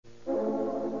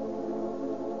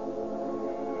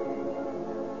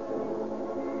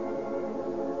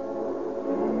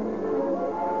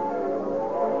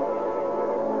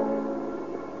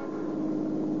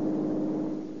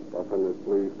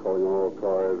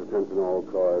attention all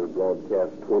cars,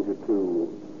 broadcast 22.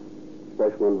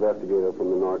 Special investigator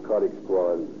from the narcotics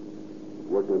squad.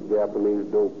 Working a Japanese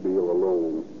dope deal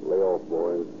alone. Lay off,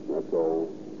 boys. That's all.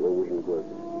 No wishing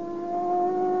questions.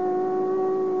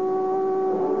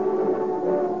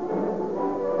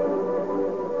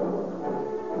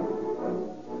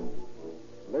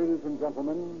 Ladies and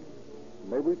gentlemen,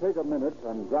 may we take a minute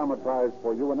and dramatize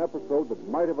for you an episode that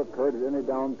might have occurred at any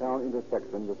downtown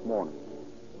intersection this morning.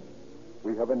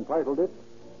 We have entitled it,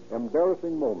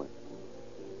 Embarrassing Moment.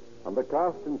 And the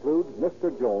cast includes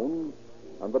Mr. Jones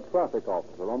and the traffic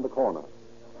officer on the corner.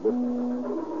 Listen.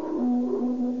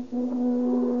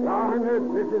 Darn it,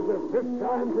 this is the 5th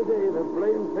time today the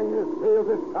blame thing has failed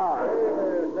this car.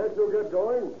 Hey, can't you get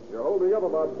going? You're holding up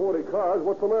about 40 cars.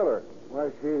 What's the matter? Why,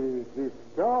 she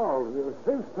stalled. The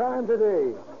 5th time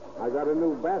today. I got a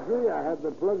new battery, I had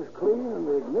the plugs clean, and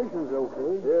the ignition's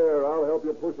okay. Here, I'll help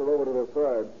you push her over to the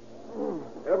side.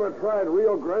 Ever tried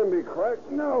Rio Grande crack?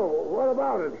 No, what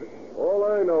about it? All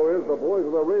I know is the boys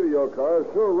in the radio cars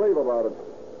sure rave about it.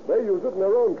 They use it in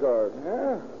their own cars.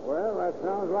 Yeah? Well, that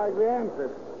sounds like the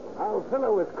answer. I'll fill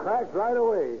her with crack right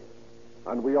away.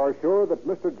 And we are sure that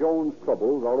Mr. Jones'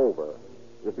 troubles are over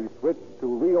if he switched to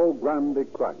Rio Grande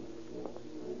crack.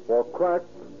 For crack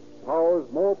powers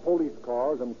more police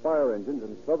cars and fire engines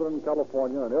in Southern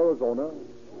California and Arizona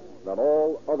than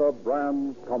all other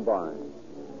brands combined.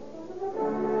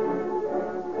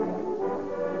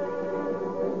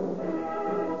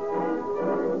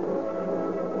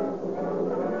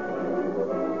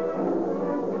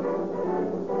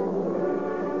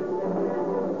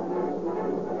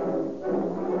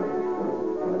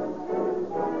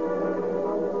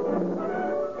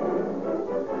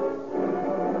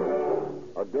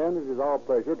 Again, it is our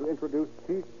pleasure to introduce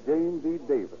Chief James E.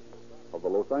 Davis of the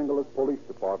Los Angeles Police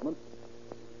Department,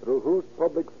 through whose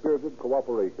public-spirited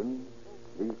cooperation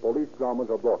these police dramas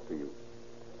are brought to you.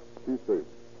 Chief Davis.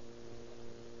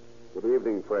 Good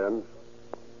evening, friends.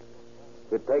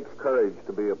 It takes courage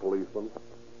to be a policeman.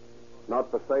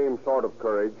 Not the same sort of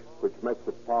courage which makes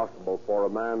it possible for a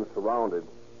man surrounded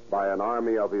by an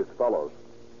army of his fellows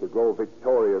to go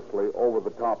victoriously over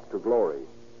the top to glory,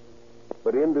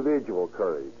 but individual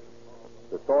courage,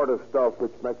 the sort of stuff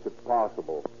which makes it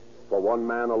possible for one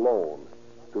man alone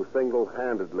to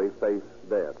single-handedly face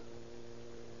death.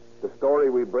 The story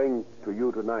we bring to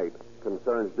you tonight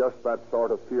concerns just that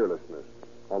sort of fearlessness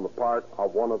on the part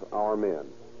of one of our men.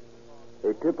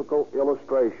 A typical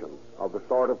illustration of the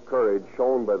sort of courage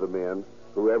shown by the men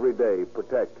who every day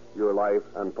protect your life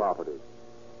and property.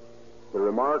 The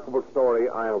remarkable story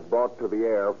I have brought to the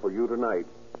air for you tonight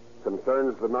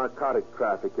concerns the narcotic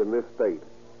traffic in this state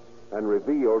and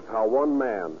reveals how one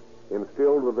man,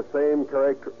 instilled with the same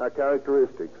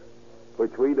characteristics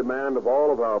which we demand of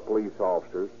all of our police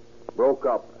officers, broke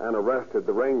up and arrested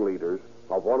the ringleaders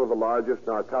of one of the largest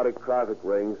narcotic traffic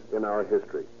rings in our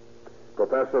history.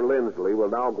 Professor Lindsley will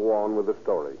now go on with the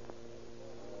story.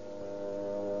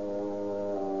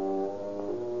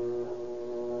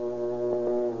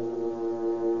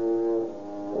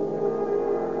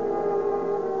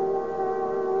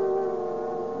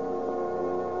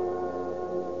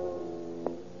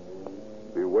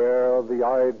 Beware the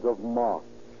Ides of March.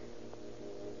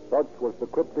 Such was the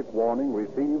cryptic warning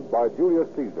received by Julius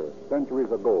Caesar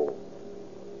centuries ago.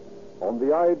 On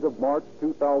the Ides of March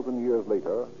 2,000 years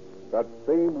later, that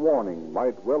same warning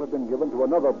might well have been given to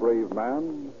another brave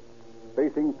man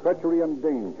facing treachery and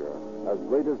danger as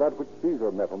great as that which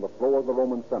Caesar met on the floor of the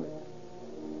Roman Senate.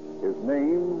 His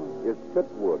name is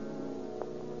Pitwood,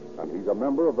 and he's a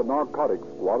member of the narcotics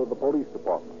squad of the police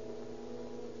department.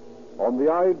 On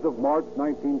the Ides of March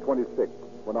 1926,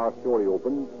 when our story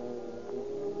opened,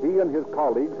 he and his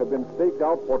colleagues had been staked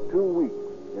out for 2 weeks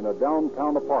in a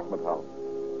downtown apartment house.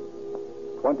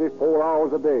 24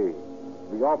 hours a day,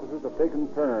 the officers have taken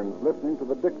turns listening to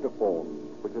the dictaphone,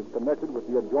 which is connected with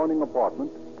the adjoining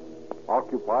apartment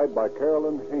occupied by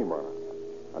Carolyn Hamer,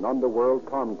 an underworld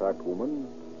contact woman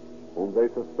whom they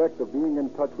suspect of being in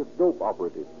touch with dope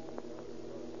operatives.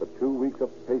 The 2 weeks of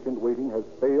patient waiting has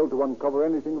failed to uncover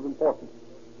anything of importance,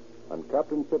 and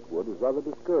Captain Pitwood is rather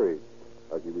discouraged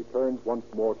as he returns once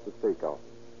more to the stakeout.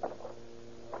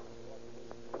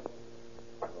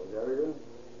 Well, Garrigan,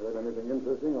 heard anything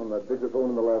interesting on that dictaphone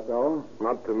in the last hour?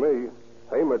 Not to me.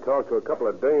 Hamer talked to a couple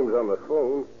of dames on the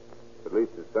phone. At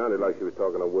least it sounded like she was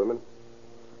talking to women.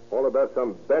 All about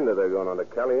some bender they're going on to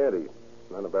Caliente.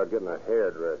 None about getting a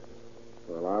hairdressed.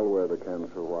 Well, I'll wear the cans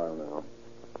for a while now.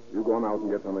 You go on out and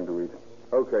get something to eat.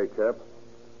 Okay, Cap.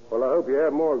 Well, I hope you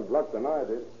have more luck than I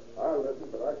did. I'll listen,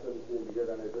 but I couldn't seem to get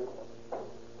anything.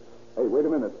 Hey, wait a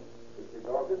minute. Is she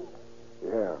talking?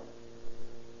 Yeah.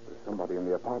 somebody in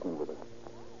the apartment with us.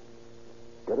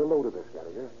 Get a load of this,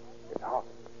 Gallagher. It's hot.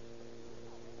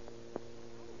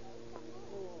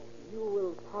 You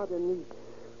will pardon me,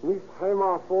 Miss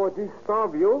Hammer, for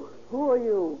disturb you. Who are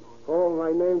you? Oh,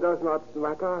 my name does not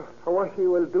matter. What he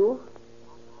will do.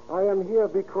 I am here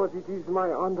because it is my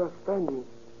understanding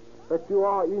that you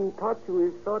are in touch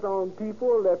with certain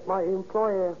people that my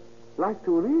employer like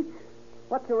to reach.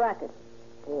 What's your racket?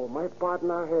 Oh, my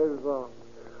partner has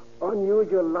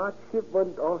unusual large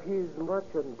shipment of his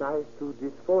merchandise to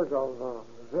dispose of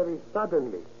very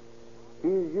suddenly.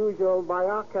 His usual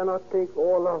buyer cannot take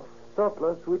all of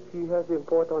surplus which he has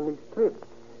import on his trip.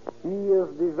 He is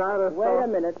desirous Wait a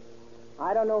minute.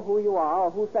 I don't know who you are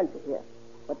or who sent you here.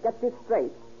 But get this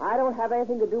straight. I don't have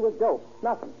anything to do with dope.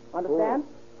 Nothing. Understand?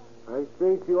 I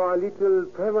think you are a little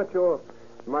premature,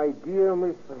 my dear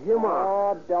Miss Hammer.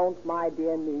 Oh, don't, my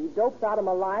dear me. Dope's out of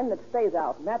my line that stays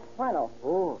out, and that's final.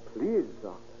 Oh, please.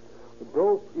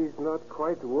 Dope is not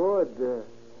quite word.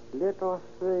 Let us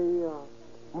say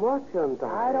merchandise.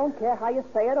 I don't care how you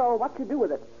say it or what you do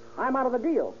with it. I'm out of the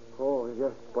deal. Oh,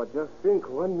 yes, but just think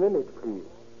 1 minute, please.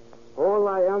 All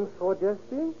I am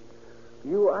suggesting,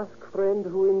 you ask friend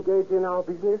who engage in our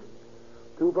business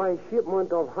to buy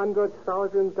shipment of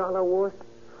 $100,000 worth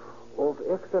of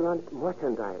excellent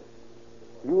merchandise.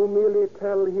 You merely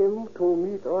tell him to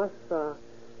meet us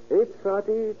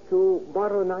 8:30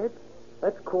 tomorrow night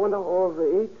at corner of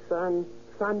 8th and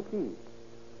Santee.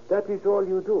 That is all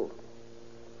you do.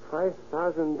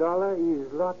 $5,000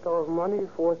 is lot of money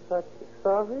for such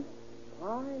service.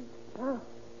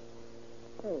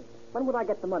 Hey, when would I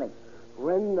get the money?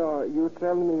 When you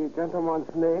tell me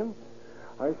gentleman's name,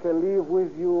 I shall leave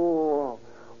with you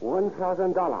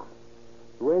 $1,000.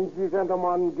 When the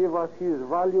gentleman give us his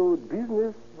valued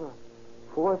business,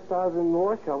 4,000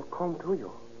 more shall come to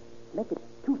you. Make it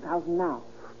 2,000 now.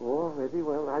 Oh, very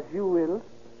well, as you will.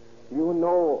 You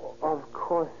know, of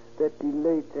course, that the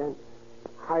late and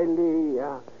highly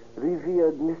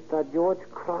revered Mr. George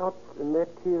Kraut met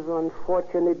his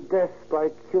unfortunate death by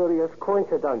curious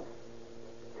coincidence.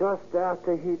 Just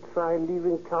after he tried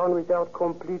leaving town without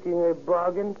completing a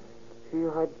bargain he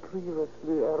had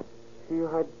previously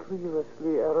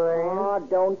arranged. Oh,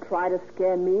 don't try to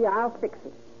scare me. I'll fix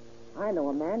it. I know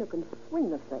a man who can swing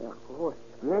the sale. Oh,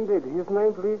 splendid. His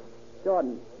name, please?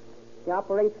 Jordan. He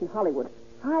operates in Hollywood.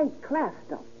 High-class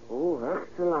stuff. Oh,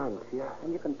 excellent, yeah.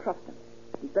 And you can trust him.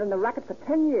 He's been in the racket for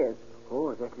 10 years.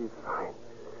 Oh, that is fine.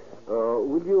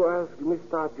 Will you ask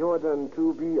Mr. Jordan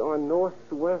to be on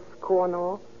northwest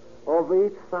corner of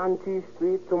 8th Santee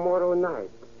Street tomorrow night?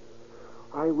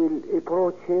 I will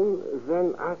approach him,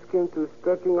 then ask him to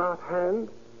stretching out hand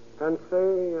and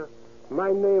say,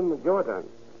 my name Jordan.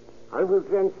 I will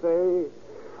then say,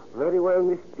 very well,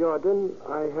 Miss Jordan,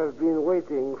 I have been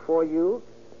waiting for you.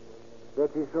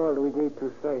 That is all we need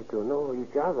to say to know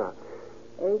each other.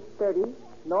 8:30,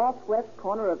 northwest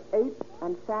corner of 8th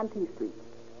and Santee Street.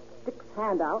 Sticks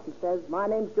hand out and says, my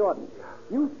name's Jordan.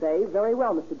 You say, very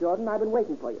well, Mr. Jordan, I've been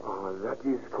waiting for you. Oh, that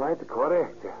is quite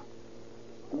correct.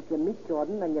 And if you meet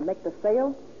Jordan and you make the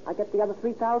sale, I get the other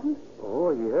 3,000?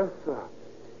 Oh, yes, sir.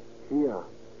 Here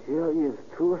is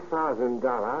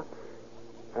 $2,000.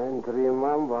 And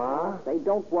remember... Say,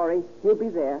 don't worry. He'll be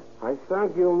there. I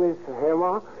thank you, Miss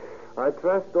Hammer. I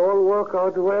trust all work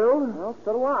out well. Well,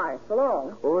 so do I. So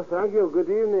long. Oh, thank you. Good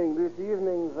evening. This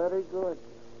evening, very good.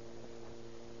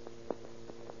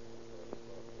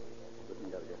 Listen,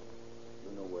 Gallagher.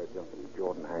 You know where Junkie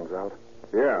Jordan hangs out?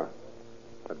 Yeah.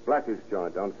 At Blackie's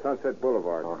joint on Sunset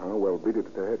Boulevard. Uh-huh. Well, beat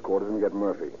it to headquarters and get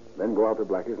Murphy. Then go out to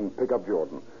Blackie's and pick up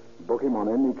Jordan. Book him on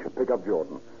any... Pick up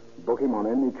Jordan. Book him on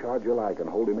any charge you like and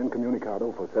hold him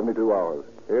incommunicado for 72 hours.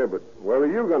 Yeah, but where are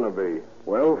you going to be?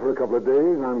 Well, for a couple of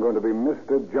days, I'm going to be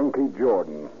Mr. Junkie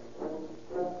Jordan.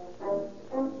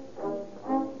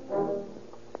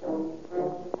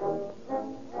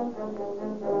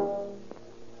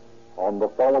 On the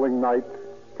following night,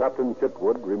 Captain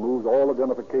Chitwood removes all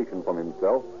identification from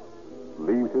himself,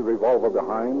 leaves his revolver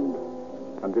behind,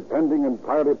 and depending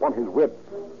entirely upon his wits,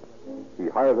 he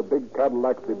hires a big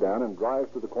Cadillac sedan and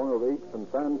drives to the corner of 8th and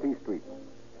Santee Street.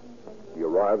 He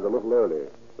arrives a little early,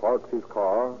 parks his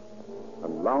car,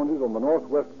 and lounges on the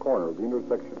northwest corner of the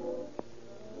intersection.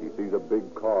 He sees a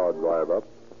big car drive up,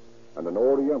 and an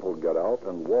Oriental get out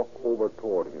and walk over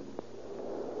toward him.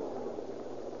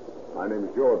 My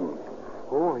name's Jordan.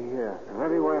 Oh, yes.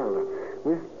 Very well.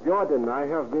 Miss Jordan, I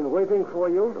have been waiting for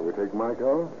you. Shall we take my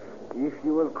car? If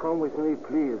you will come with me,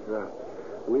 please.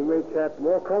 We may chat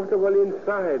more comfortable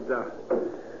inside.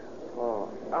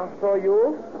 After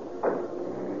you.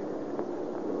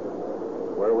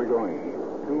 Where are we going?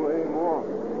 To a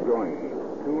morgue. Going.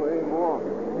 To a morgue.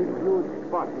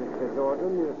 But, Mr.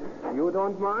 Jordan, you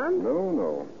don't mind?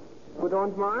 No. You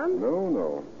don't mind?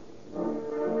 No.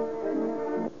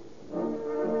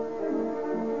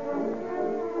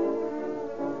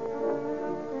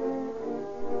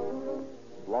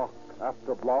 Block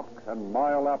after block and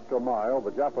mile after mile,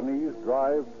 the Japanese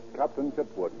drive Captain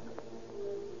Chitwood.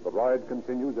 The ride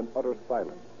continues in utter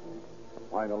silence.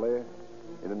 Finally,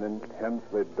 in an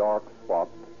intensely dark spot,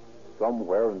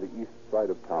 somewhere in the east side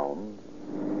of town.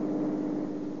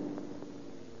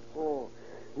 Oh,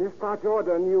 Mr.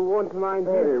 Jordan, you won't mind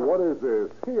Hey, what is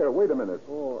this? Here, wait a minute.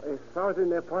 Oh,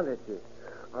 1,000 apologies.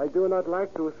 I do not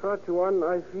like to search one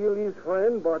I feel is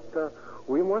friend, but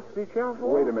we must be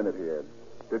careful. Wait a minute here.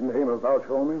 Didn't Amos vouch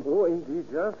for me? Oh, indeed,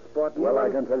 yes, but... Well, I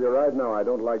can tell you right now, I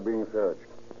don't like being searched.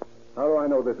 How do I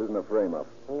know this isn't a frame-up?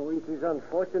 Oh, it is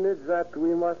unfortunate that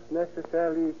we must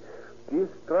necessarily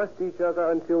distrust each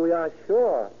other until we are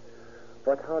sure.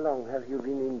 But how long have you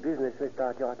been in business,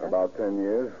 Mr. Jordan? About 10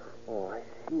 years. Oh, I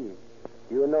see.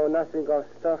 You know nothing of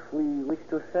stuff we wish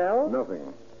to sell?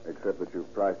 Nothing, except that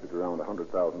you've priced it around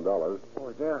 $100,000.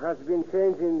 Oh, there has been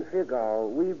change in figure.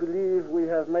 We believe we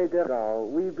have made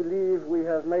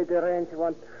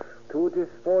arrangement to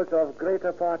dispose of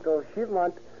greater part of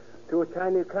shipment to a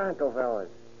Chinese client of ours.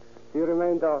 The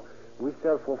remainder we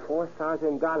sell for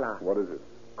 $4,000. What is it?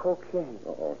 Cocaine.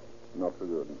 Uh-oh. Not so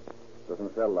good.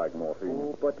 Doesn't sell like morphine.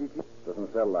 Oh, but it is...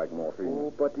 Doesn't sell like morphine.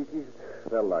 Oh, but it is...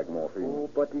 Sell like morphine. Oh,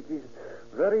 but it is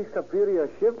very superior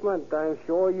shipment. I'm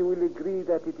sure you will agree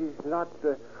that it is not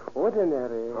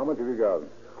ordinary. How much have you got?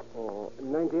 Oh,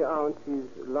 90 ounces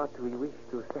lot we wish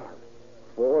to sell.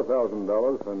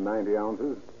 $4,000 for 90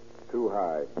 ounces. Too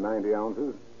high. 90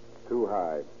 ounces. Too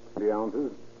high. 90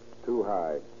 ounces. Too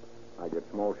high. I get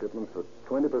small shipments for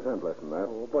 20% less than that.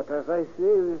 Oh, but as I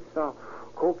say, this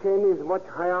cocaine is much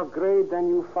higher grade than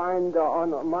you find on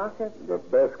the market. The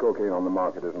best cocaine on the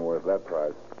market isn't worth that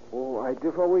price. Oh, I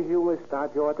differ with you, Mr.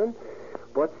 Jordan.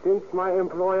 But since my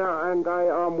employer and I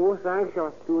are most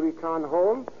anxious to return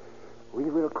home,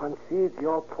 we will concede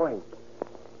your point.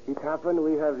 It happened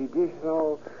we have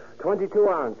additional 22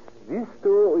 ounce. These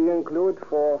two we include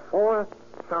for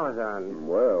 4,000.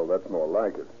 Well, that's more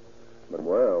like it. But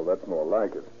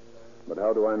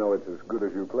how do I know it's as good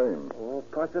as you claim? Oh,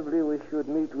 possibly we should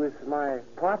meet with my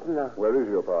partner. Where is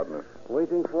your partner?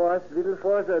 Waiting for us a little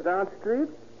further down the street.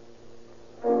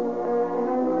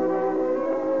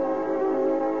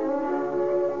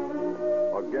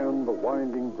 Again, the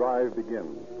winding drive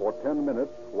begins. For 10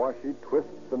 minutes, Washi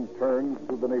twists and turns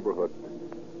through the neighborhood.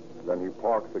 Then he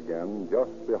parks again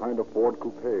just behind a Ford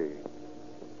coupe.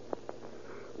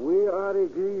 We are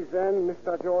agreed then,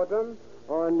 Mr. Jordan,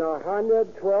 on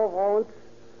 112 ounce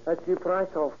at the price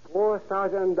of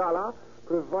 $4,000,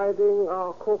 providing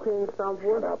cocaine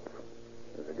sample. Shut up.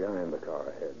 There's a guy in the car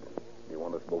ahead. You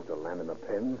want us both to land in the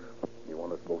pens?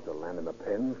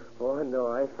 Oh,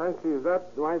 no, I fancy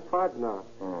that's my partner.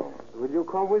 Oh. Will you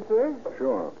come with me?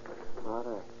 Sure. All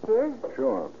right. See?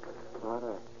 Sure. All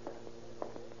right.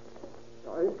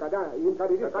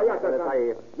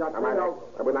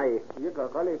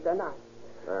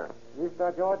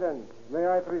 Mr. Jordan, may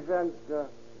I present the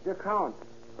Count?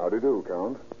 How do you do,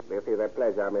 Count? This is a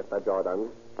pleasure, Mr. Jordan,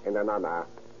 and an honor.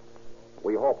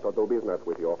 We hope to do business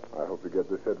with you. I hope to get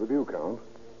this set with you, Count.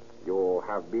 You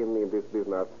have been in this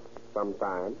business some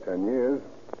time. 10 years?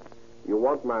 You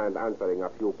won't mind answering a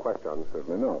few questions.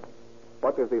 Certainly not.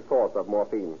 What is the source of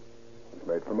morphine? It's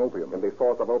made from opium. And the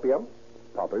source of opium?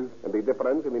 Poppies. And the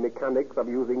difference in the mechanics of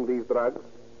using these drugs?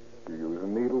 You use a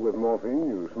needle with morphine,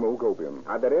 you smoke opium.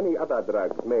 Are there any other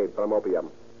drugs made from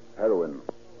opium? Heroin.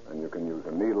 And you can use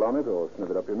a needle on it or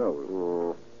sniff it up your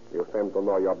nose. You seem to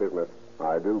know your business.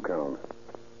 I do, Count.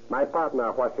 My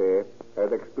partner, Huashe,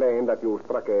 has explained that you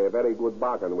struck a very good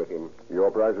bargain with him.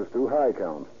 Your price is too high,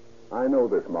 Count. I know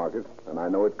this market, and I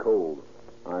know it cold.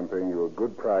 I'm paying you a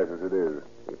good price as it is.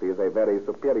 It is a very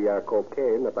superior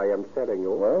cocaine that I am selling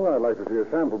you. Well, I'd like to see a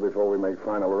sample before we make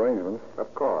final arrangements.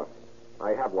 Of course.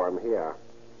 I have one here.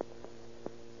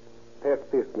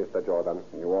 Test this, Mr. Jordan.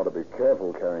 You ought to be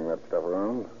careful carrying that stuff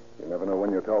around. You never know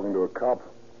when you're talking to a cop.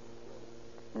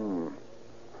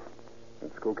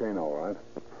 It's cocaine, all right.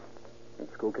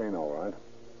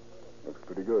 Looks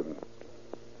pretty good.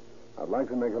 I'd like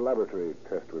to make a laboratory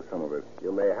test with some of it.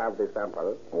 You may have the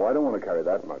sample. Oh, I don't want to carry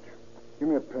that much. Give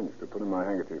me a pinch to put in my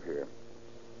handkerchief here.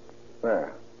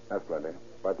 There. That's plenty.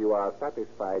 But you are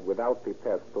satisfied without the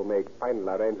test to make final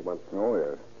arrangements. Oh,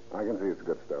 yes. I can see it's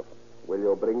good stuff. Will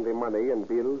you bring the money and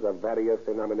bills of various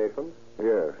denominations?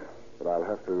 Yes, but I'll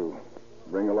have to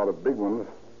bring a lot of big ones.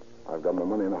 I've got my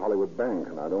money in a Hollywood bank,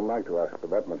 and I don't like to ask for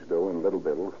that much dough in little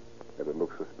bills. It'd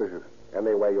look suspicious.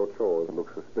 Any way you choose. It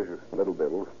looks suspicious. Little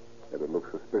bills. It'd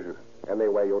look suspicious. Any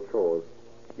way you choose.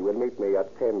 You will meet me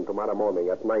at 10 tomorrow morning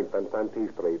at 9th and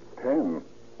Santee Street. 10?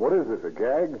 What is this, a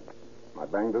gag? My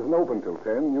bank doesn't open till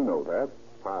 10. You know that.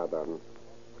 Pardon.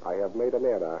 I have made an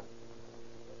error.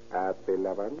 At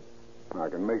 11? I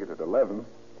can make it at 11.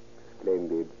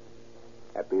 Splendid.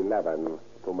 At 11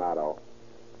 tomorrow.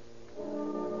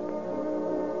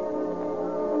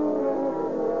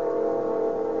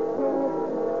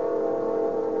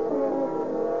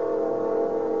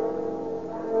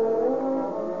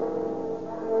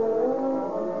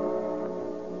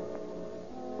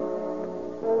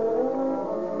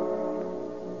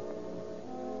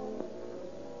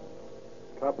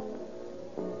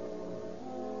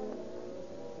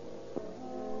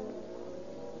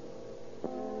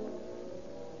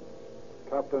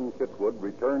 Captain Chitwood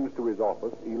returns to his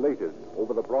office elated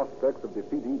over the prospects of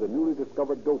defeating the newly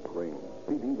discovered dope ring.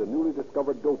 The newly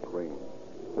discovered dope ring.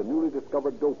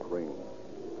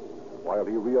 While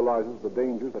he realizes the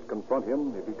dangers that confront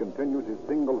him if he continues his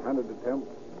single-handed attempt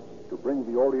to bring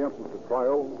the Orientals to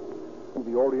trial,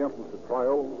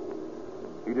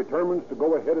 he determines to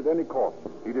go ahead at any cost.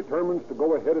 He determines to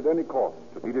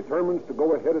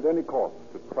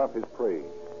trap his prey.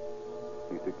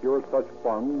 He secures such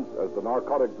funds as the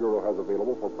Narcotic Bureau has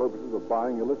available for purposes of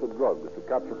buying illicit drugs to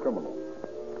capture criminals.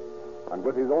 And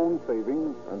with his own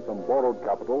savings and some borrowed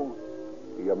capital,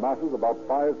 he amasses about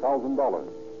 $5,000.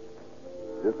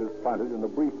 This is planted in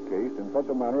the briefcase in such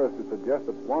a manner as to suggest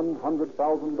that $100,000 has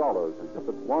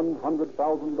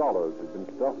been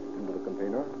stuffed into the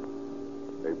container.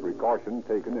 A precaution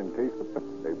taken in case the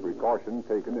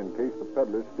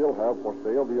peddlers still have for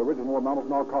sale the original amount of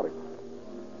narcotics.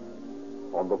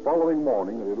 On the following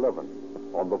morning at 11,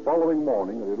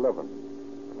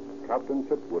 Captain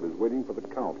Chitwood is waiting for the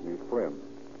Count and his friend.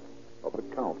 A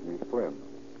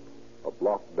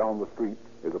block down the street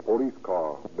is a police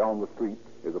car.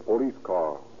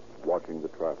 Watching the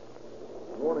trap.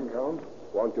 Morning, Count.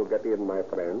 Won't you get in, my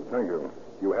friend? Thank you.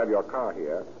 You have your car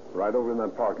here. Right over in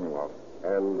that parking lot.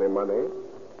 And the money?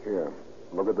 Here.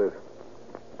 Look at this.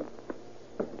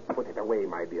 Put it away,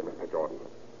 my dear Mr. Jordan.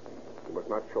 You must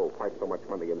not show quite so much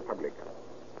money in public.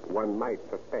 One might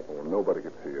suspect. Oh, nobody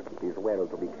could see it. It is well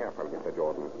to be careful, Mr.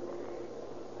 Jordan.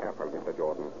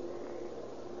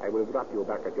 I will drop you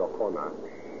back at your corner.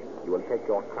 You will take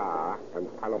your car and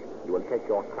follow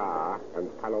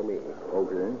me.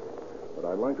 Okay. But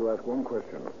I'd like to ask one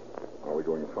question. Are we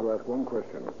going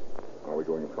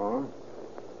far?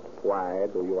 Why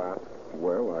do you ask?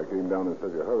 Well, I came down in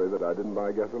such a hurry that I didn't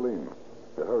buy gasoline.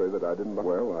 And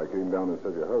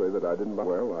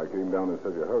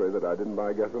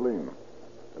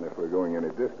if we're going any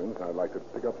distance, I'd like to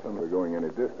pick up some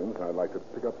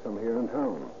here in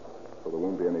town. So there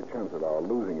won't be any chance of our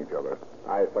losing each other.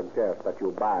 I suggest that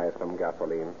you buy some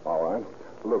gasoline. All right.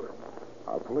 Look,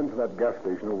 I'll pull into that gas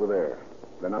station over there.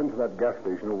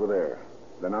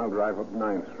 Then I'll drive up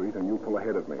 9th Street and you pull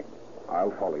ahead of me.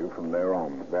 I'll follow you from there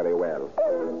on. Very well.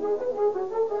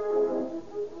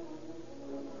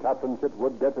 Captain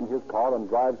Chitwood gets in his car and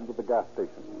drives into the gas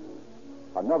station.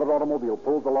 Another automobile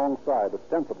pulls alongside,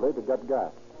 ostensibly to get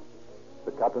gas.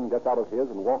 The captain gets out of his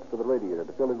and walks to the radiator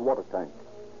to fill his water tank.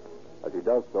 As he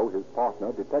does so, his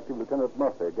partner, Detective Lieutenant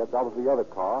Murphy, gets out of the other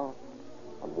car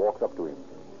and walks up to him.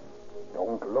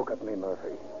 Don't look at me,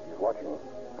 Murphy. He's watching.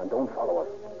 And don't follow us.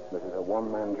 This is a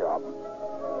one-man job.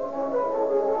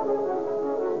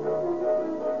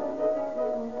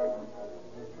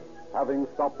 Having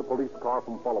stopped the police car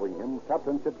from following him,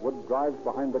 Captain Chitwood drives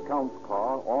behind the Count's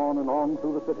car on and on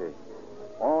through the city.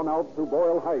 On out through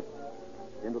Boyle Heights,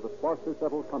 into the sparsely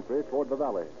settled country toward the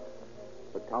valley.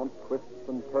 The Count twists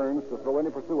and turns to throw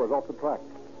any pursuers off the track.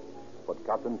 But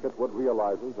Captain Chitwood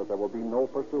realizes that there will be no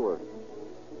pursuers.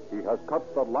 He has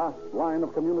cut the last line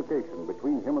of communication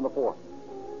between him and the force.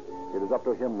 It is up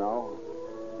to him now.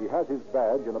 He has his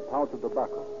badge in a pouch of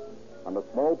tobacco and a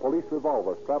small police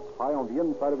revolver strapped high on the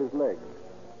inside of his leg.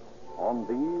 On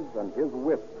these and his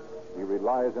wits, he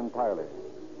relies entirely.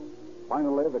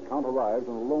 Finally, the Count arrives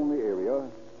in a lonely area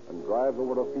and drives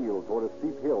over a field toward a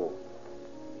steep hill.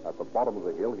 At the bottom of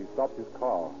the hill, he stops his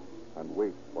car and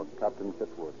waits for Captain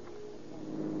Chitwood.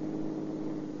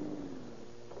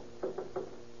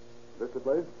 This the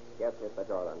place? Yes, Mr.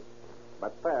 Jordan.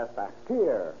 But first,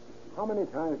 Here. How many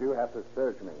times do you have to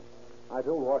search me? I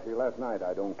told Washy last night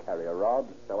I don't carry a rod.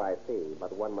 So I see,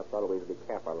 but one must always be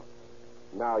careful.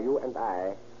 Now you and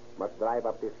I must drive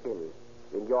up this hill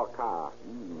in your car.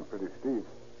 Pretty steep.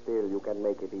 Still, you can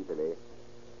make it easily.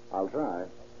 I'll try.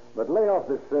 But lay off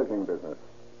this searching business.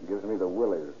 It gives me the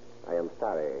willies. I am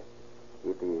sorry.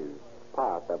 It is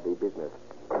part of the business.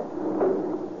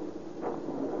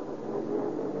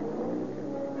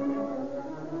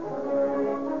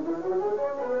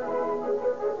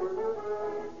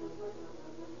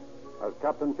 As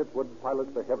Captain Chitwood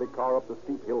pilots the heavy car up the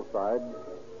steep hillside,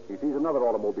 he sees another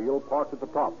automobile parked at the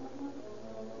top.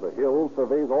 The hill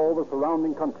surveys all the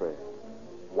surrounding country.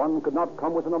 One could not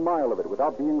come within a mile of it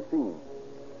without being seen.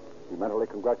 He mentally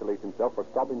congratulates himself for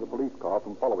stopping the police car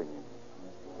from following him.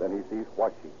 Then he sees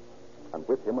Huashi, and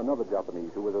with him another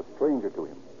Japanese who is a stranger to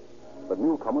him. The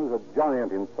newcomer is a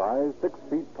giant in size, 6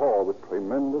 feet tall, with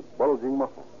tremendous bulging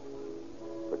muscles.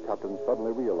 The captain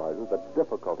suddenly realizes that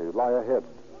difficulties lie ahead.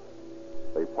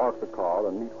 They park the car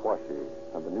and meet Huashi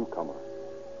and the newcomer.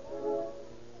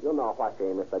 You know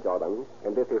Huashi, Mr. Jordan,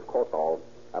 and this is Koto,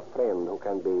 a friend who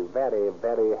can be very,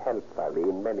 very helpful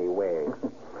in many ways.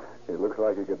 It looks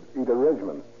like you could eat a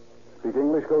regiment. Speak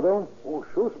English, Koto? Oh,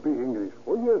 sure speak English.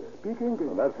 Oh, yes, speak English.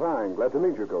 Well, that's fine. Glad to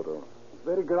meet you, Koto.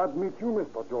 Very glad to meet you,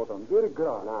 Mr. Jordan. Very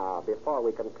glad. Now, before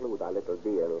we conclude our little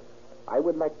deal, I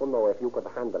would like to know if you could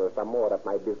handle some more of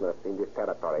my business in this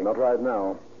territory. Not right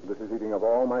now. This is eating up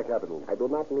all my capital. I do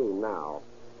not mean now.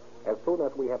 As soon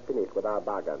as we have finished with our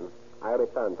bargain, I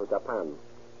return to Japan.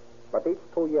 But each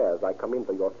 2 years I come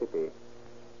into your city.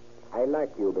 I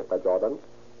like you, Mr. Jordan.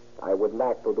 I would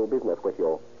like to do business with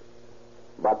you.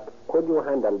 But could you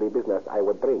handle the business I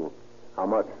would bring? How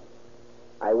much?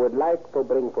 I would like to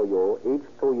bring to you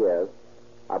each 2 years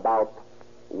about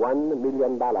 $1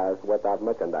 million worth of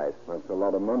merchandise. That's a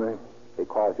lot of money.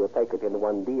 Because you take it in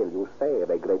one deal, you save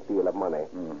a great deal of money.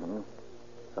 Mm-hmm.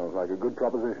 Sounds like a good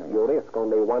proposition. You risk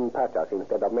only one purchase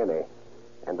instead of many.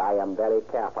 And I am very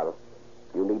careful.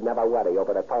 You need never worry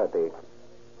over authority.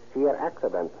 Sheer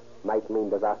accident might mean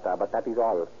disaster, but that is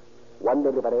all. One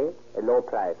delivery, a low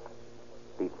price.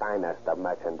 The finest of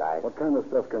merchandise. What kind of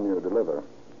stuff can you deliver?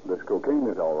 This cocaine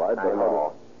is all right, I but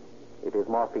know. It is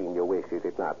morphine you wish, is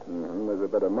it not? Mm-hmm. There's a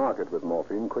better market with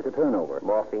morphine, quicker turnover.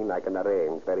 Morphine I can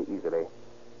arrange very easily.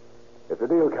 If the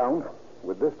deal counts,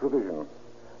 with this provision,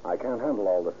 I can't handle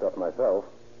all this stuff myself.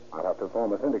 I'll have to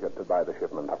form a syndicate to buy the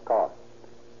shipment. Of course.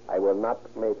 I will not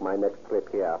make my next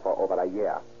trip here for over a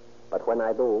year. But when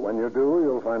I do... When you do,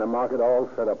 you'll find a market all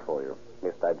set up for you.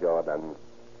 Mr. Jordan,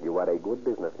 you are a good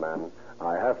businessman.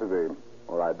 I have to be,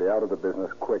 or I'd be out of the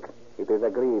business quick. It is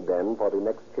agreed, then, for the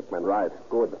next shipment. Right.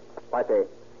 Good. Whitey,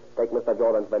 take Mr.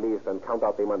 Jordan's valise and count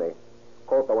out the money.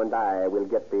 Koto and I will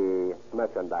get the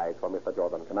merchandise for Mr.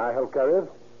 Jordan. Can I help carry it?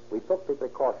 We took the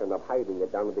precaution of hiding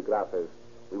it down in the grasses.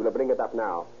 We will bring it up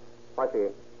now.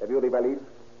 Whitey, have you the valise?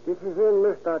 This is in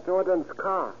Mr. Jordan's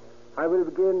car. I will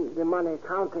begin the money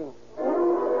counting.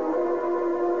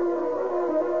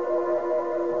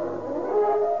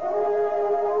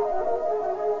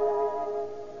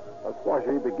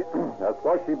 As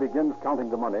Huashi begins counting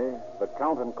the money, the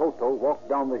Count and Koto walk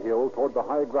down the hill toward the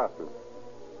high grasses,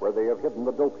 where they have hidden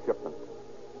the dope shipment.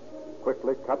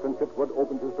 Quickly, Captain Chitwood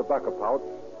opens his tobacco pouch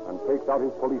and takes out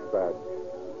his police badge.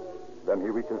 Then he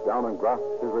reaches down and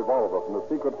grasps his revolver from the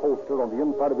secret holster on the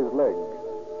inside of his leg.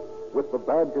 With the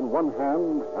badge in one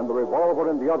hand and the revolver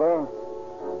in the other...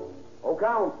 Oh,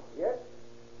 Count. Yes?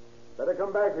 Better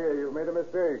come back here. You've made a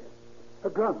mistake. A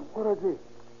gun. What is this?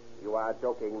 You are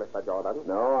joking, Mr. Jordan.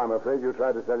 No, I'm afraid you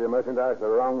tried to sell your merchandise to the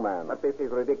wrong man. But this is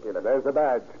ridiculous. There's the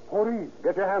badge. Police.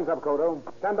 Get your hands up, Koto.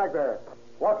 Stand back there.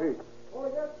 Watch it. Oh,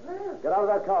 yes, please. Get out of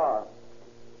that car.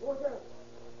 Oh, yes.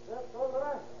 That's all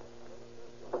right.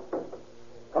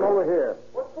 Come over here.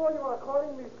 What for you are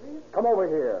calling me, please? Come over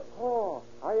here. Oh,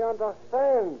 I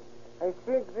understand. I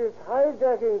think this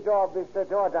hijacking job, Mr.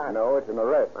 Jordan. No, it's an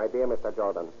arrest. My dear Mr.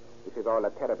 Jordan, this is all a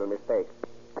terrible mistake.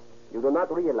 You do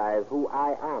not realize who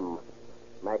I am.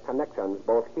 My connections,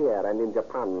 both here and in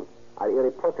Japan, are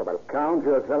irreproachable. Count,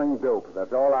 you're selling dope.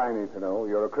 That's all I need to know.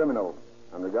 You're a criminal.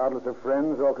 And regardless of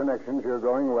friends or connections, you're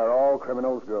going where all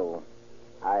criminals go.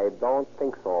 I don't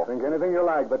think so. Think anything you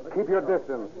like, but keep your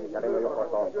distance.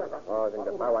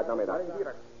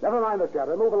 Never mind the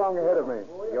chatter. Move along ahead of me.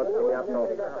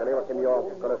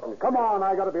 Come on,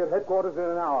 I gotta be at headquarters in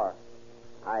an hour.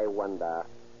 I wonder.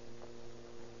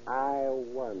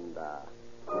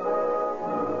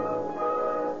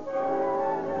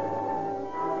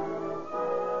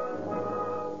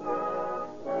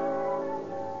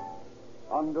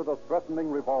 Under the threatening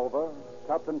revolver,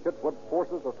 Captain Chitwood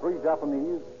forces the 3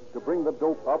 Japanese to bring the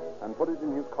dope up and put it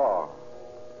in his car.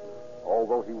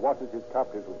 Although he watches his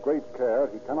captives with great care,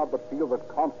 he cannot but feel the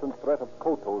constant threat of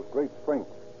Koto's great strength.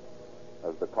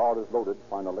 As the car is loaded,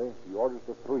 finally, he orders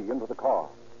the 3 into the car.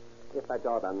 Mr.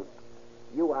 Jordan,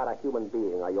 you are a human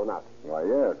being, are you not? Why,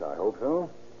 yes, I hope so.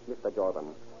 Mr.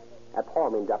 Jordan, at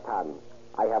home in Japan,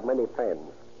 I have many friends.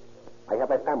 I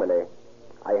have a family.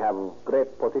 I have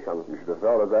great position. You should have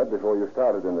thought of that before you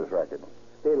started in this racket.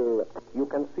 Still, you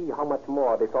can see how much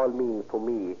more this all means to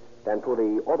me than to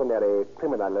the ordinary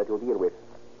criminal that you deal with.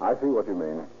 I see what you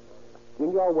mean.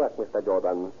 In your work, Mr.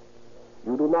 Jordan,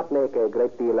 you do not make a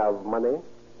great deal of money.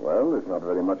 Well, it's not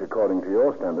very much according to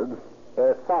your standards.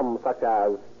 A sum such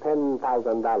as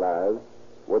 $10,000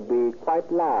 would be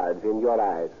quite large in your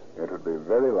eyes. It would be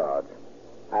very large.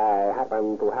 I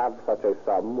happen to have such a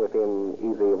sum within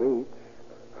easy reach.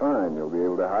 Fine. You'll be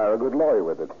able to hire a good lawyer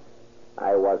with it.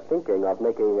 I was thinking of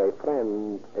making a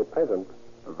friend a present.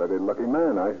 A very lucky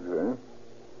man, I should say.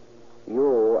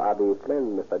 You are the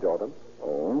friend, Mr. Jordan.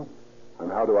 Oh?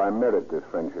 And how do I merit this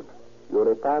friendship? You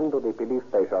return to the police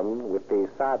station with the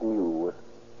sad news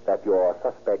that your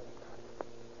suspect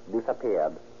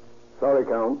disappeared. Sorry,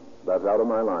 Count. That's out of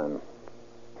my line.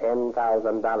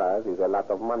 $10,000 is a lot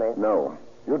of money. No.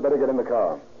 You'd better get in the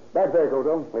car. Back there,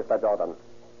 Koto. Mr. Jordan,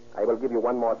 I will give you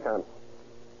one more chance.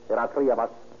 There are three of us.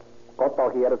 Koto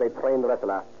here is a trained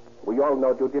wrestler. We all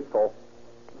know jiu-jitsu.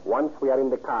 Once we are in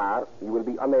the car, you will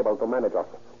be unable to manage us.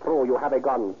 True, you have a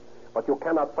gun, but you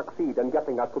cannot succeed in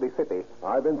getting us to the city.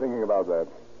 I've been thinking about that.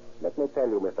 Let me tell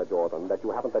you, Mr. Jordan, that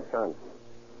you haven't a chance.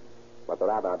 But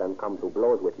rather than come to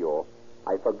blows with you,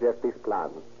 I suggest this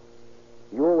plan.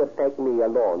 You will take me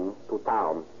alone to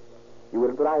town. You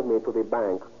will drive me to the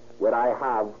bank where I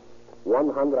have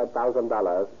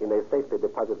 $100,000 in a safety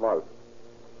deposit vault.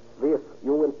 This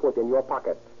you will put in your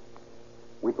pocket.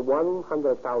 With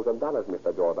 $100,000,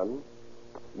 Mr. Jordan,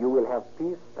 you will have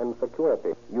peace and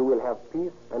security. You will have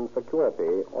peace and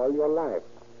security all your life.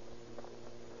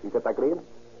 Is it agreed?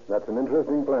 That's an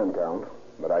interesting plan, Count,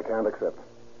 but I can't accept.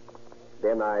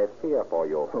 Then I fear for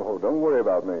you. Oh, don't worry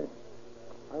about me.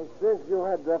 I think you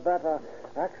had better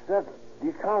accept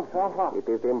the Count's offer. It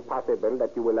is impossible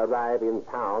that you will arrive in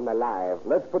town alive.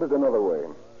 Let's put it another way.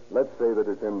 Let's say that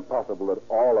it's impossible that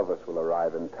all of us will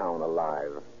arrive in town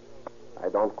alive. I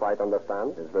don't quite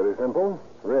understand. It's very simple.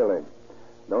 Really.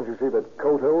 Don't you see that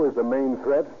Koto is the main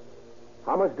threat?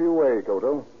 How much do you weigh,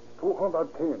 Koto?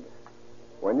 210.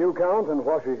 When you, Count, and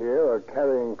Washi here are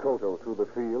carrying Koto through the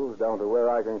fields down to where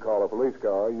I can call a police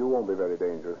car, you won't be very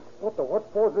dangerous. What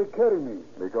for they carry me?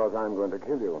 Because I'm going to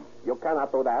kill you. You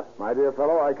cannot do that. My dear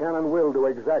fellow, I can and will do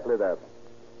exactly that.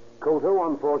 Koto,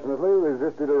 unfortunately,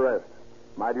 resisted arrest.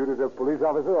 My duties as police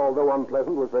officer, although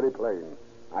unpleasant, was very plain.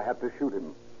 I had to shoot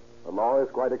him. The law is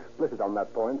quite explicit on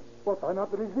that point. But I'm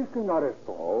not resisting arrest.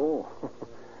 Oh,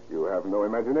 you have no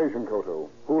imagination, Koto.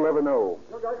 Who'll ever know?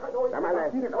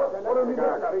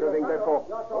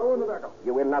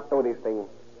 You will not do this thing.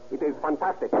 It is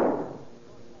fantastic. To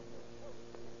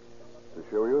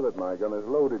show you that my gun is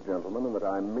loaded, gentlemen, and that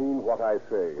I mean what I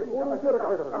say. Must be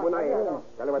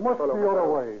other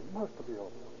way. Must be other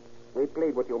way. We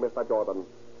plead with you, Mr. Jordan.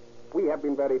 We have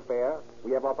been very fair.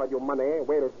 We have offered you money.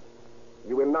 Well,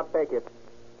 you will not take it.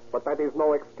 But that is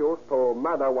no excuse to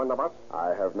murder one of us.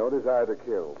 I have no desire to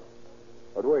kill.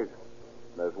 But wait.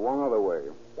 There's one other way.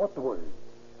 What way?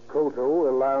 Koto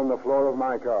will lie on the floor of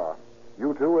my car.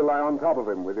 You two will lie on top of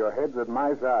him with your heads at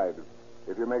my side.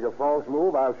 If you make a false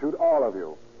move, I'll shoot all of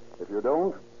you. If you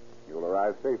don't, you'll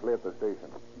arrive safely at the station.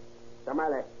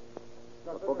 Tamale.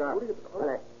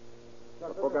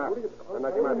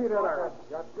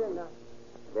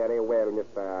 Very well,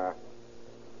 Mr.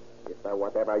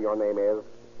 Whatever your name is.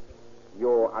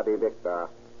 You are the victor.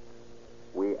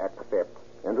 We accept.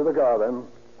 Into the car, then,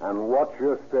 and watch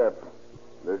your step.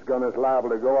 This gun is liable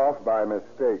to go off by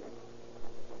mistake.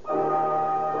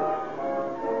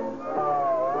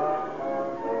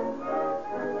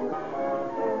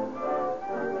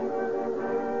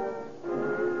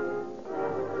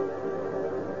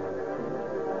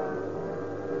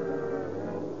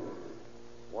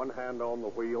 One hand on the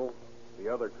wheel, the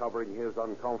other covering his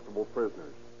uncomfortable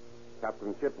prisoners.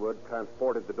 Captain Chitwood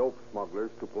transported the dope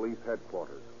smugglers to police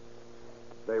headquarters.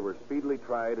 They were speedily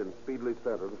tried and speedily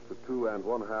sentenced to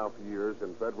 2.5 years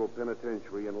in federal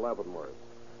penitentiary in Leavenworth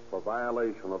for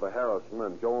violation of the Harrison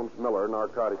and Jones-Miller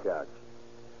Narcotic Acts.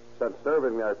 Since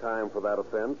serving their time for that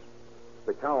offense,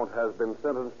 the Count has been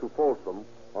sentenced to Folsom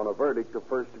on a verdict of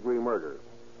first-degree murder.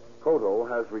 Koto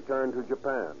has returned to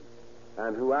Japan,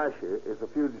 and Huashi is a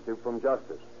fugitive from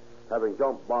justice, having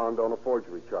jumped bond on a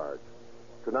forgery charge.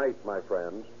 Tonight, my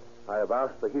friends, I have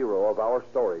asked the hero of our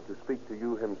story to speak to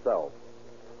you himself.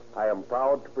 I am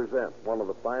proud to present one of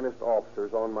the finest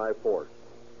officers on my force,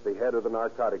 the head of the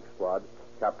narcotics squad,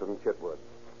 Captain Chitwood.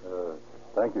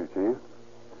 Thank you, Chief.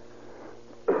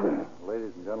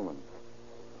 Ladies and gentlemen,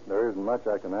 there isn't much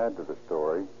I can add to the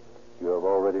story. You have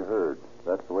already heard.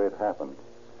 That's the way it happened.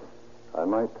 I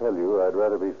might tell you I'd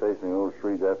rather be facing those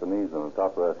three Japanese on the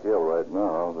top of that hill right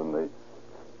now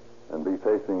than be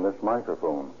facing this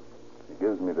microphone. It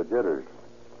gives me the jitters.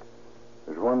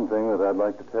 There's one thing that I'd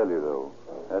like to tell you, though.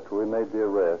 After we made the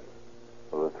arrest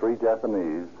of the three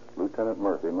Japanese, Lieutenant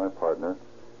Murphy, my partner,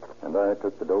 and I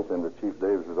took the dope into Chief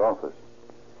Davis's office.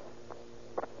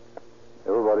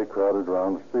 Everybody crowded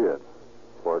around to see it,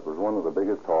 for it was one of the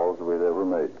biggest hauls we'd ever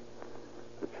made.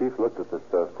 The chief looked at the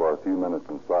stuff for a few minutes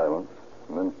in silence,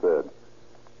 and then said,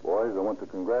 "Boys, I want to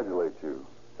congratulate you.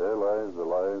 There lies the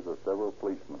lives of several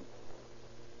policemen."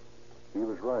 He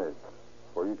was right,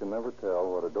 for you can never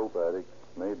tell what a dope addict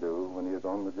may do when he is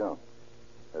on the jump,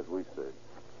 as we say.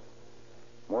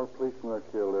 More policemen are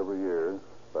killed every year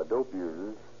by dope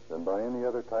users than by any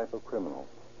other type of criminal.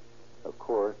 Of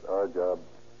course, our job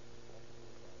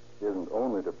isn't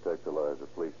only to protect the lives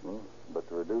of policemen, but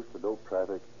to reduce the dope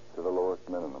traffic to the lowest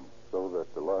minimum, so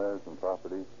that the lives and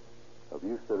property of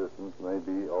you citizens may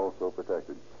be also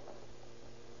protected.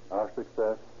 Our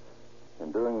success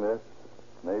in doing this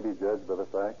may be judged by the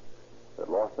fact that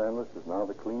Los Angeles is now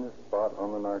the cleanest spot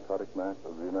on the narcotic map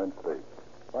of the United States.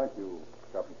 Thank you,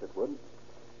 Captain Chitwood.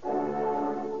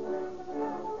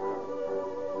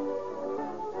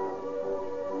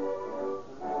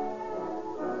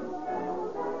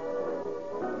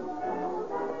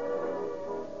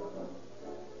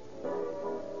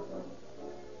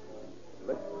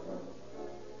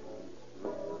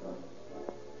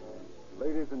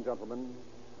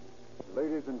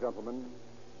 Ladies and gentlemen,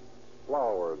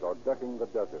 flowers are decking the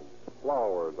desert.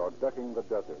 Flowers are decking the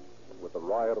desert with the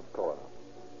riot of color.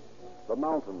 The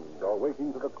mountains are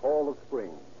waking to the call of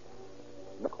spring.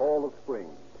 The call of spring.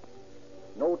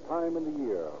 No time in the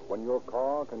year when your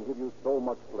car can give you so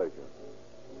much pleasure.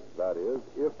 That is,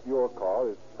 if your car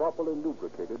is properly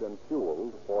lubricated and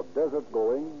fueled for desert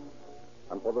going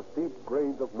and for the steep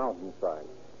grades of mountainside.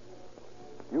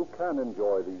 You can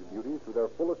enjoy these beauties to their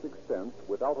fullest extent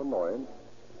without annoyance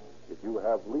if you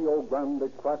have Rio Grande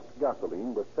cracked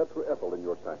gasoline with tetraethyl in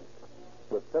your tank.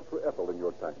 With tetraethyl in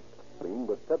your tank.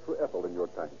 With tetraethyl in your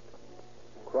tank.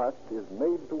 Cracked is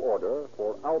made to order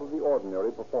for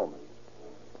out-of-the-ordinary performance.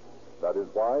 That is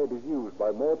why it is used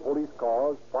by more police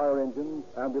cars, fire engines,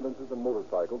 ambulances, and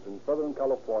motorcycles in Southern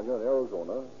California and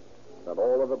Arizona than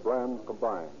all other brands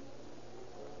combined.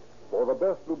 For the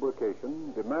best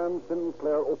lubrication, demand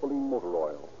Sinclair Opaline Motor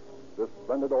Oil. This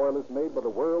splendid oil is made by the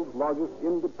world's largest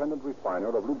independent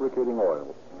refiner of lubricating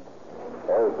oils.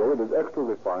 Also, it is extra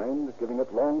refined, giving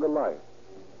it longer life.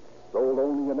 Sold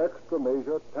only in extra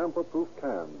measure, tamper-proof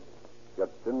cans. Yet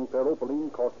Sinclair Opaline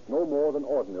costs no more than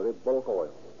ordinary bulk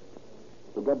oil.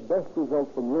 To get best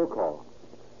results from your car,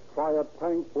 try a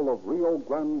tank full of Rio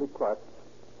Grande cracked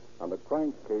and a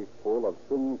crankcase full of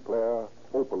Sinclair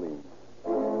Opaline.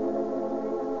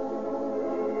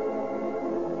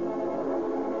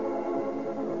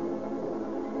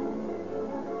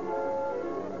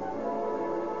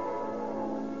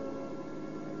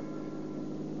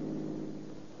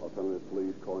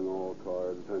 Police calling all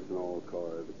cars, attention all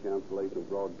cars. The cancellation of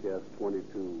broadcast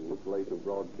 22. Cancellation of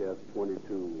broadcast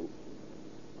 22.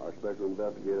 Our special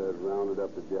investigators rounded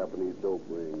up the Japanese dope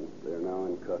ring. They are now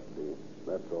in custody.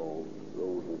 That's all.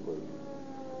 Rosenquist.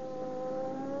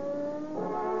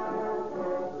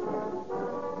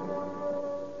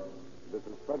 This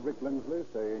is Frederick Lindsley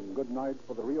saying good night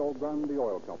for the Rio Grande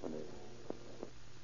Oil Company.